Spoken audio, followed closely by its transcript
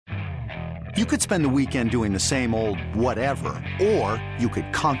You could spend the weekend doing the same old whatever, or you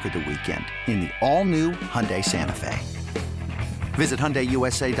could conquer the weekend in the all-new Hyundai Santa Fe. Visit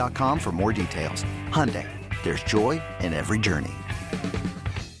HyundaiUSA.com for more details. Hyundai, there's joy in every journey.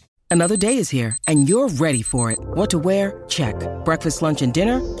 Another day is here, and you're ready for it. What to wear? Check. Breakfast, lunch, and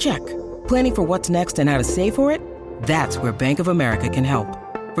dinner? Check. Planning for what's next and how to save for it? That's where Bank of America can help.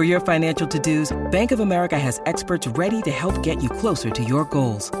 For your financial to-dos, Bank of America has experts ready to help get you closer to your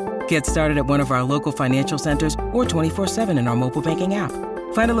goals. Get started at one of our local financial centers or 24/7 in our mobile banking app.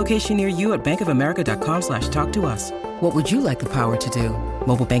 Find a location near you at bankofamerica.com/talktous. What would you like the power to do?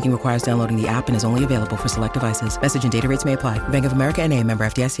 Mobile banking requires downloading the app and is only available for select devices. Message and data rates may apply. Bank of America NA, member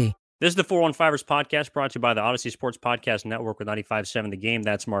FDIC. This is the 415ers podcast brought to you by the Odyssey Sports Podcast Network with 95.7 The Game.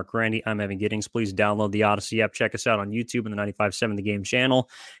 That's Mark Grandy. I'm Evan Giddings. Please download the Odyssey app. Check us out on YouTube and the 95.7 The Game channel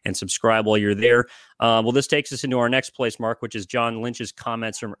and subscribe while you're there. Well, this takes us into our next place, Mark, which is John Lynch's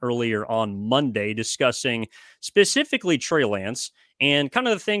comments from earlier on Monday discussing specifically Trey Lance and kind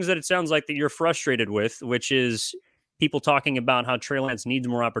of the things that it sounds like that you're frustrated with, which is people talking about how Trey Lance needs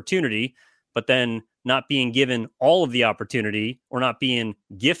more opportunity, but then not being given all of the opportunity or not being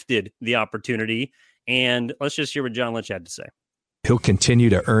gifted the opportunity. And let's just hear what John Lynch had to say. He'll continue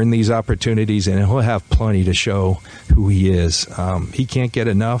to earn these opportunities, and he'll have plenty to show who he is. He can't get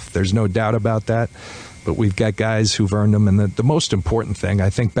enough. There's no doubt about that. But we've got guys who've earned them. And the most important thing, I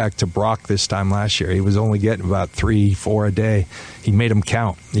think back to Brock this time last year, he was only getting about 3-4 a day. He made them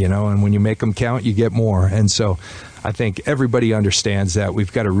count, and when you make them count, you get more. And so I think everybody understands that.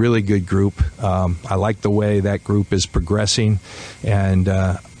 We've got a really good group. I like the way that group is progressing and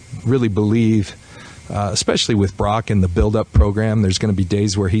really believe, especially with Brock and the build-up program, there's going to be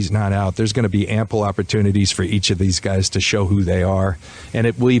days where he's not out. There's going to be ample opportunities for each of these guys to show who they are. And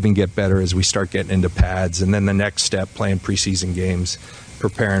it will even get better as we start getting into pads. And then the next step, playing preseason games,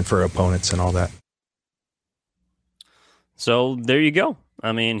 preparing for opponents and all that. So there you go.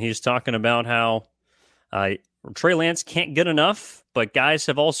 I mean, he's talking about how Trey Lance can't get enough, but guys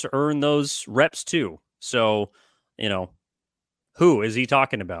have also earned those reps too. So, who is he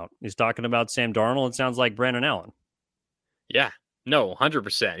talking about? He's talking about Sam Darnold. It sounds like Brandon Allen. Yeah, no,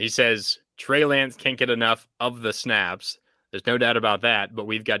 100%. He says Trey Lance can't get enough of the snaps. There's no doubt about that, but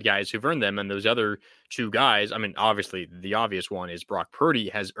we've got guys who've earned them. And those other two guys, I mean, obviously the obvious one is Brock Purdy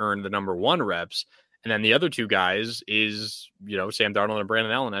has earned the number one reps. And then the other two guys is, Sam Darnold and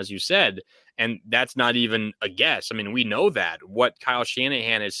Brandon Allen, as you said. And that's not even a guess. I mean, we know that. What Kyle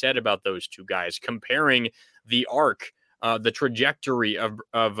Shanahan has said about those two guys, comparing the arc, the trajectory of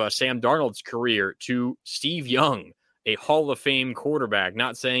Sam Darnold's career to Steve Young, a Hall of Fame quarterback.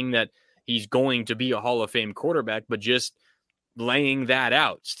 Not saying that he's going to be a Hall of Fame quarterback, but just laying that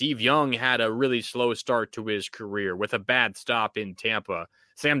out. Steve Young had a really slow start to his career with a bad stop in Tampa.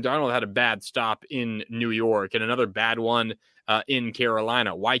 Sam Darnold had a bad stop in New York and another bad one in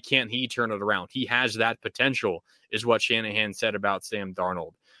Carolina. Why can't he turn it around? He has that potential, is what Shanahan said about Sam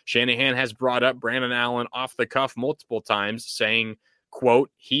Darnold. Shanahan has brought up Brandon Allen off the cuff multiple times, saying, quote,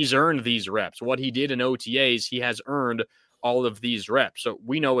 he's earned these reps. What he did in OTAs, he has earned all of these reps. So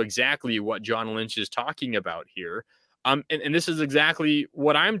we know exactly what John Lynch is talking about here. And this is exactly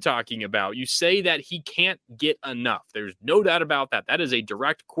what I'm talking about. You say that he can't get enough. There's no doubt about that. That is a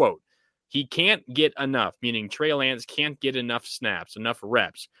direct quote. He can't get enough, meaning Trey Lance can't get enough snaps, enough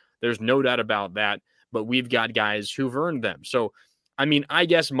reps. There's no doubt about that, but we've got guys who've earned them. So, I mean, I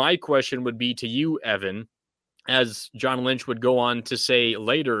guess my question would be to you, Evan, as John Lynch would go on to say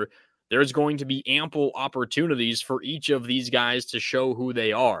later, there's going to be ample opportunities for each of these guys to show who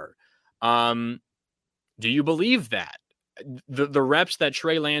they are. Do you believe that? The reps that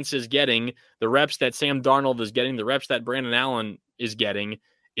Trey Lance is getting, the reps that Sam Darnold is getting, the reps that Brandon Allen is getting,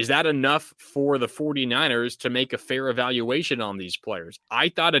 is that enough for the 49ers to make a fair evaluation on these players? I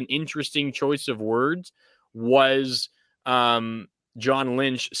thought an interesting choice of words was John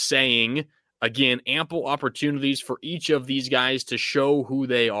Lynch saying, again, ample opportunities for each of these guys to show who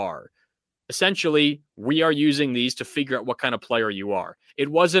they are. Essentially, we are using these to figure out what kind of player you are. It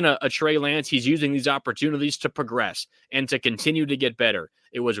wasn't a Trey Lance. He's using these opportunities to progress and to continue to get better.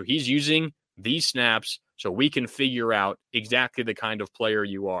 It was he's using these snaps so we can figure out exactly the kind of player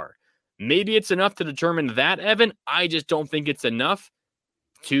you are. Maybe it's enough to determine that, Evan. I just don't think it's enough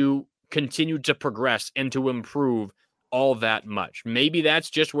to continue to progress and to improve all that much. Maybe that's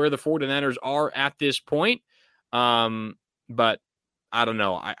just where the 49ers are at this point. But I don't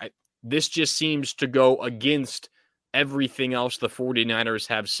know. This just seems to go against everything else the 49ers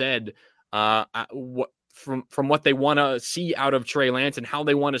have said from what they want to see out of Trey Lance and how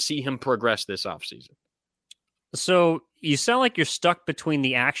they want to see him progress this offseason. So you sound like you're stuck between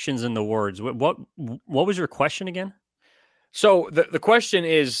the actions and the words. What was your question again? So the question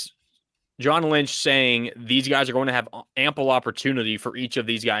is John Lynch saying these guys are going to have ample opportunity for each of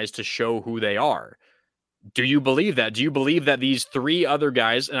these guys to show who they are. Do you believe that? Do you believe that these three other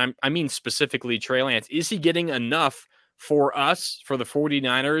guys, and I mean specifically Trey Lance, is he getting enough for us, for the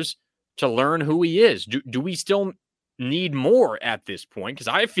 49ers, to learn who he is? Do we still need more at this point? Because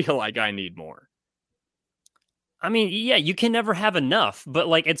I feel like I need more. I mean, yeah, you can never have enough, but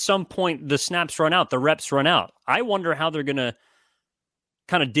like at some point the snaps run out, the reps run out. I wonder how they're going to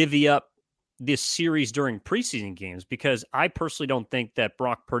kind of divvy up this series during preseason games, because I personally don't think that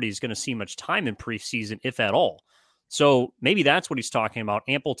Brock Purdy is going to see much time in preseason, if at all. So maybe that's what he's talking about.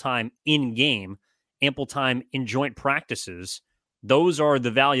 Ample time in game, ample time in joint practices. Those are the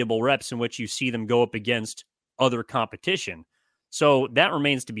valuable reps in which you see them go up against other competition. So that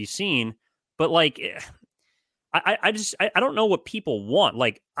remains to be seen. But like, I don't know what people want.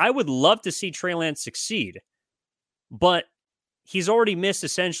 Like, I would love to see Trey Lance succeed, but he's already missed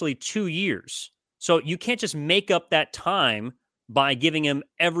essentially 2 years. So you can't just make up that time by giving him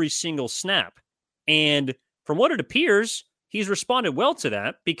every single snap. And from what it appears, he's responded well to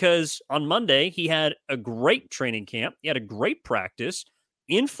that, because on Monday, he had a great training camp. He had a great practice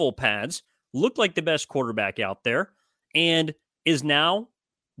in full pads, looked like the best quarterback out there, and is now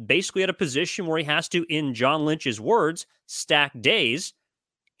basically at a position where he has to, in John Lynch's words, stack days.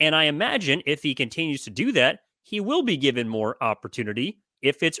 And I imagine if he continues to do that, he will be given more opportunity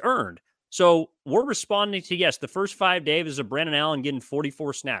if it's earned. So we're responding to, yes, the first 5 days of Brandon Allen getting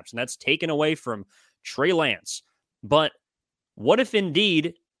 44 snaps, and that's taken away from Trey Lance. But what if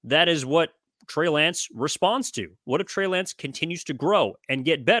indeed that is what Trey Lance responds to? What if Trey Lance continues to grow and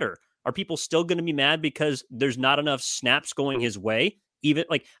get better? Are people still going to be mad because there's not enough snaps going his way? Even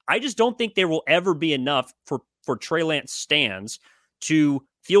like, I just don't think there will ever be enough for Trey Lance stands to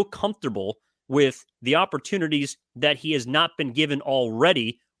feel comfortable with the opportunities that he has not been given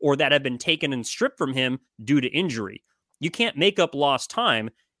already, or that have been taken and stripped from him due to injury. You can't make up lost time.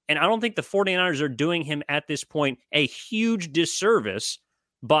 And I don't think the 49ers are doing him at this point a huge disservice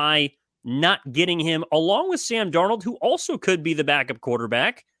by not getting him, along with Sam Darnold, who also could be the backup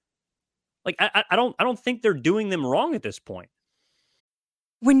quarterback. Like, I don't think they're doing them wrong at this point.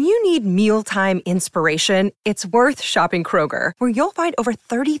 When you need mealtime inspiration, it's worth shopping Kroger, where you'll find over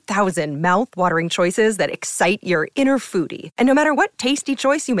 30,000 mouth-watering choices that excite your inner foodie. And no matter what tasty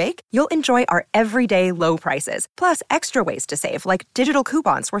choice you make, you'll enjoy our everyday low prices, plus extra ways to save, like digital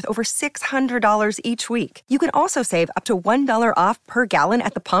coupons worth over $600 each week. You can also save up to $1 off per gallon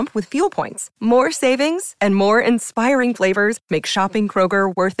at the pump with fuel points. More savings and more inspiring flavors make shopping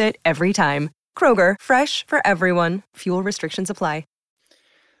Kroger worth it every time. Kroger, fresh for everyone. Fuel restrictions apply.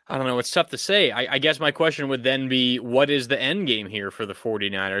 I don't know. It's tough to say. I guess my question would then be, what is the end game here for the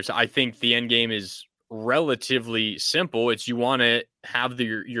 49ers? I think the end game is relatively simple. It's you want to have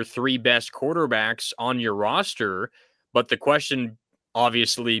your three best quarterbacks on your roster, but the question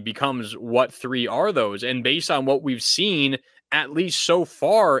obviously becomes, what three are those? And based on what we've seen, at least so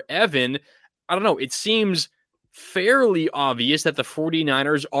far, Evan, I don't know. It seems fairly obvious that the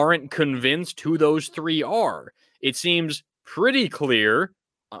 49ers aren't convinced who those three are. It seems pretty clear.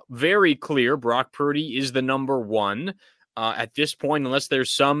 Very clear, Brock Purdy is the number one at this point, unless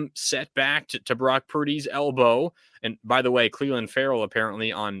there's some setback to Brock Purdy's elbow. And by the way, Cleveland Farrell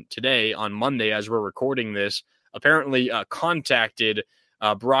apparently on Monday, as we're recording this, apparently contacted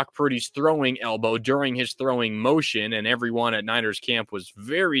Brock Purdy's throwing elbow during his throwing motion, and everyone at Niners camp was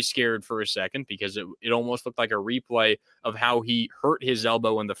very scared for a second, because it almost looked like a replay of how he hurt his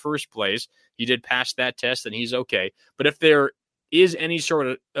elbow in the first place. He did pass that test, and he's okay. But if there is any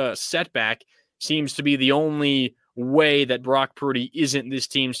sort of setback, seems to be the only way that Brock Purdy isn't this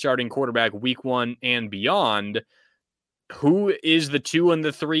team's starting quarterback week 1 and beyond. Who is the 2 and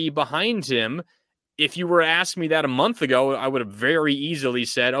the 3 behind him? If you were to ask me that a month ago, I would have very easily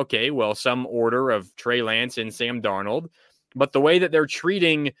said, okay, well, some order of Trey Lance and Sam Darnold. But the way that they're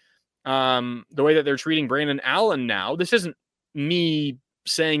treating Brandon Allen now, this isn't me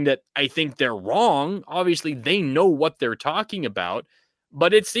saying that I think they're wrong. Obviously, they know what they're talking about,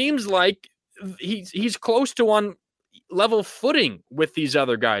 but it seems like he's close to on level footing with these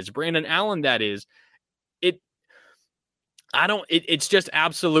other guys. Brandon Allen, that is. It's just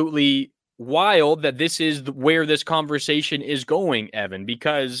absolutely wild that this is where this conversation is going, Evan,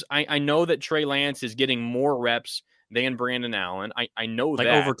 because I know that Trey Lance is getting more reps than Brandon Allen. I know like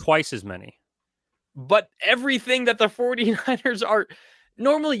that. Over twice as many. But everything that the 49ers are...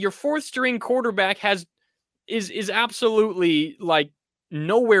 Normally, your fourth string quarterback is absolutely like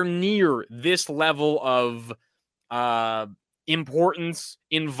nowhere near this level of importance,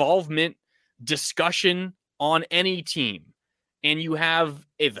 involvement, discussion on any team, and you have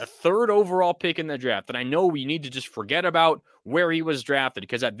the third overall pick in the draft, that I know we need to just forget about where he was drafted,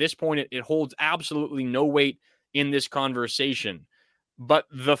 because at this point it holds absolutely no weight in this conversation. But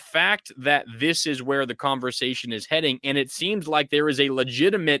the fact that this is where the conversation is heading, and it seems like there is a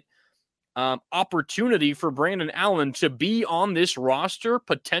legitimate opportunity for Brandon Allen to be on this roster,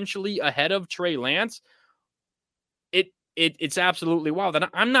 potentially ahead of Trey Lance, it's absolutely wild. And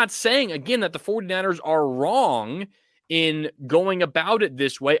I'm not saying, again, that the 49ers are wrong in going about it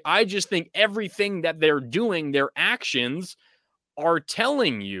this way. I just think everything that they're doing, their actions, are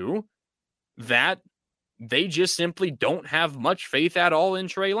telling you that they just simply don't have much faith at all in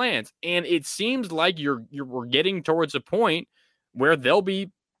Trey Lance. And it seems like we're getting towards a point where they'll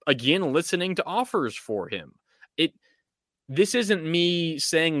be, again, listening to offers for him. This isn't me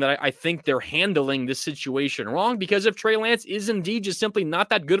saying that I think they're handling this situation wrong, because if Trey Lance is indeed just simply not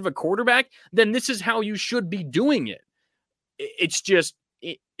that good of a quarterback, then this is how you should be doing it. It's just,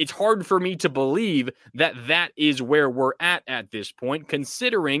 it's hard for me to believe that that is where we're at this point,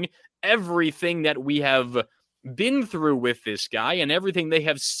 considering everything that we have been through with this guy and everything they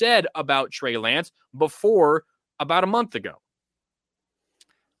have said about Trey Lance before about a month ago.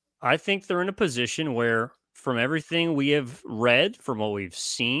 I think they're in a position where, from everything we have read, from what we've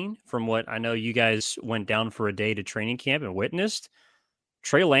seen, from what I know you guys went down for a day to training camp and witnessed,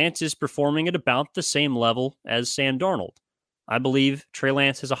 Trey Lance is performing at about the same level as Sam Darnold. I believe Trey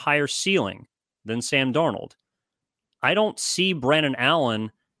Lance has a higher ceiling than Sam Darnold. I don't see Brandon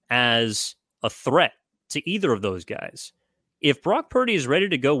Allen as a threat to either of those guys. If Brock Purdy is ready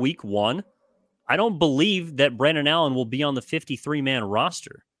to go week 1, I don't believe that Brandon Allen will be on the 53-man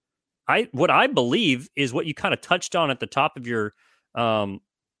roster. What I believe is what you kind of touched on at the top of your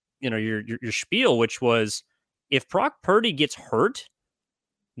spiel, which was, if Brock Purdy gets hurt,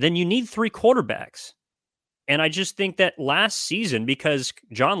 then you need 3 quarterbacks. And I just think that last season, because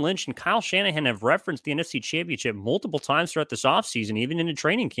John Lynch and Kyle Shanahan have referenced the NFC Championship multiple times throughout this offseason, even into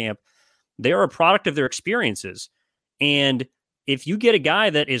training camp, they are a product of their experiences. And if you get a guy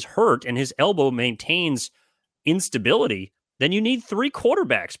that is hurt and his elbow maintains instability, then you need 3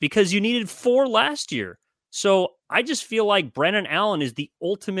 quarterbacks, because you needed 4 last year. So I just feel like Brandon Allen is the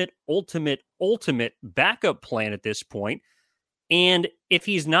ultimate backup plan at this point. And if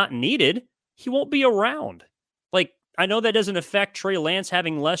he's not needed, he won't be around. Like, I know that doesn't affect Trey Lance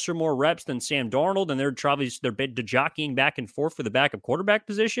having less or more reps than Sam Darnold, and they're jockeying back and forth for the backup quarterback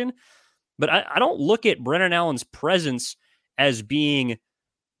position. But I don't look at Brandon Allen's presence as being,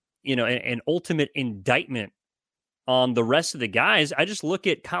 an ultimate indictment on the rest of the guys. I just look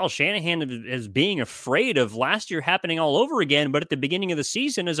at Kyle Shanahan as being afraid of last year happening all over again, but at the beginning of the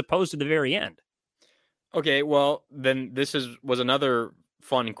season as opposed to the very end. Okay, well, then this was another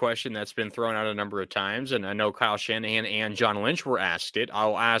fun question that's been thrown out a number of times, and I know Kyle Shanahan and John Lynch were asked it.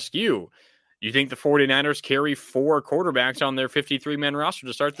 I'll ask you. You think the 49ers carry 4 quarterbacks on their 53-man roster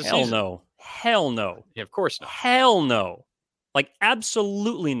to start the season? Hell no. Yeah, of course not. Hell no. Like,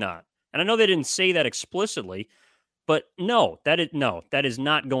 absolutely not. And I know they didn't say that explicitly, but that is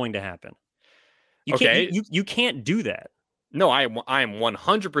not going to happen. You can't do that. No, I am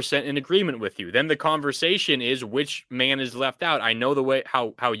 100% in agreement with you. Then the conversation is which man is left out. I know the way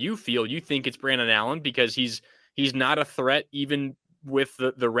how you feel. You think it's Brandon Allen because he's not a threat even with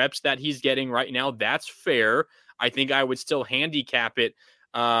the reps that he's getting right now. That's fair. I think I would still handicap it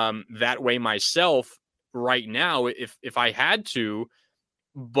that way myself right now if I had to.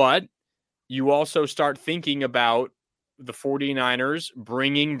 But you also start thinking about the 49ers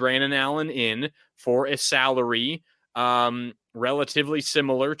bringing Brandon Allen in for a salary relatively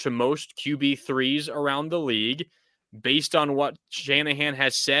similar to most QB3s around the league, based on what Shanahan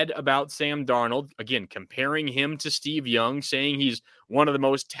has said about Sam Darnold. Again, comparing him to Steve Young, saying he's one of the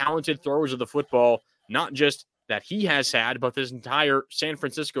most talented throwers of the football, not just that he has had, but this entire San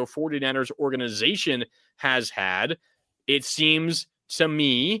Francisco 49ers organization has had. It seems to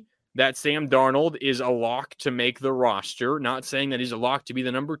me that Sam Darnold is a lock to make the roster. Not saying that he's a lock to be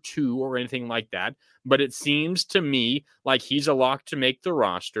the number 2 or anything like that, but it seems to me like he's a lock to make the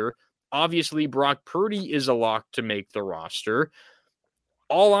roster. Obviously, Brock Purdy is a lock to make the roster.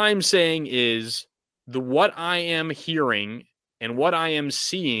 All I'm saying is what I am hearing and what I am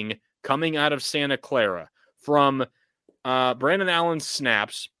seeing coming out of Santa Clara, from Brandon Allen's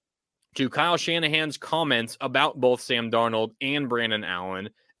snaps to Kyle Shanahan's comments about both Sam Darnold and Brandon Allen,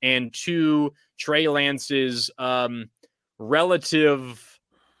 and to Trey Lance's relative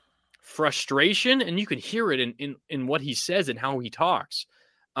frustration, and you can hear it in what he says and how he talks.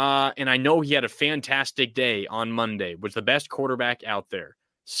 And I know he had a fantastic day on Monday, was the best quarterback out there.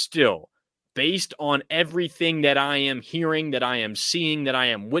 Still, based on everything that I am hearing, that I am seeing, that I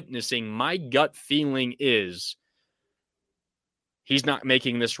am witnessing, my gut feeling is he's not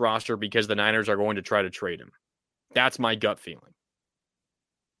making this roster because the Niners are going to try to trade him. That's my gut feeling.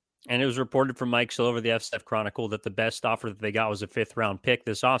 And it was reported from Mike Silver, the FSF Chronicle, that the best offer that they got was a 5th-round pick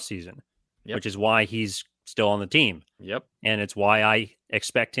this offseason, which is why he's still on the team. Yep. And it's why I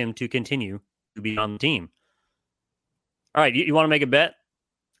expect him to continue to be on the team. All right, you want to make a bet?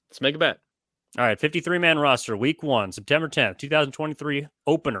 Let's make a bet. All right, 53-man roster, week 1, September 10th, 2023,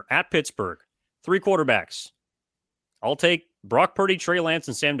 opener at Pittsburgh. 3 quarterbacks. I'll take Brock Purdy, Trey Lance,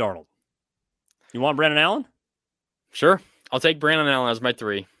 and Sam Darnold. You want Brandon Allen? Sure. I'll take Brandon Allen as my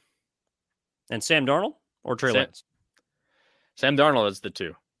 3. And Sam Darnold or Trey Lance? Sam Darnold is the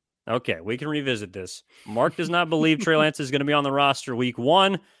 2. Okay, we can revisit this. Mark does not believe Trey Lance is going to be on the roster week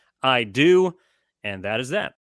 1. I do, and that is that.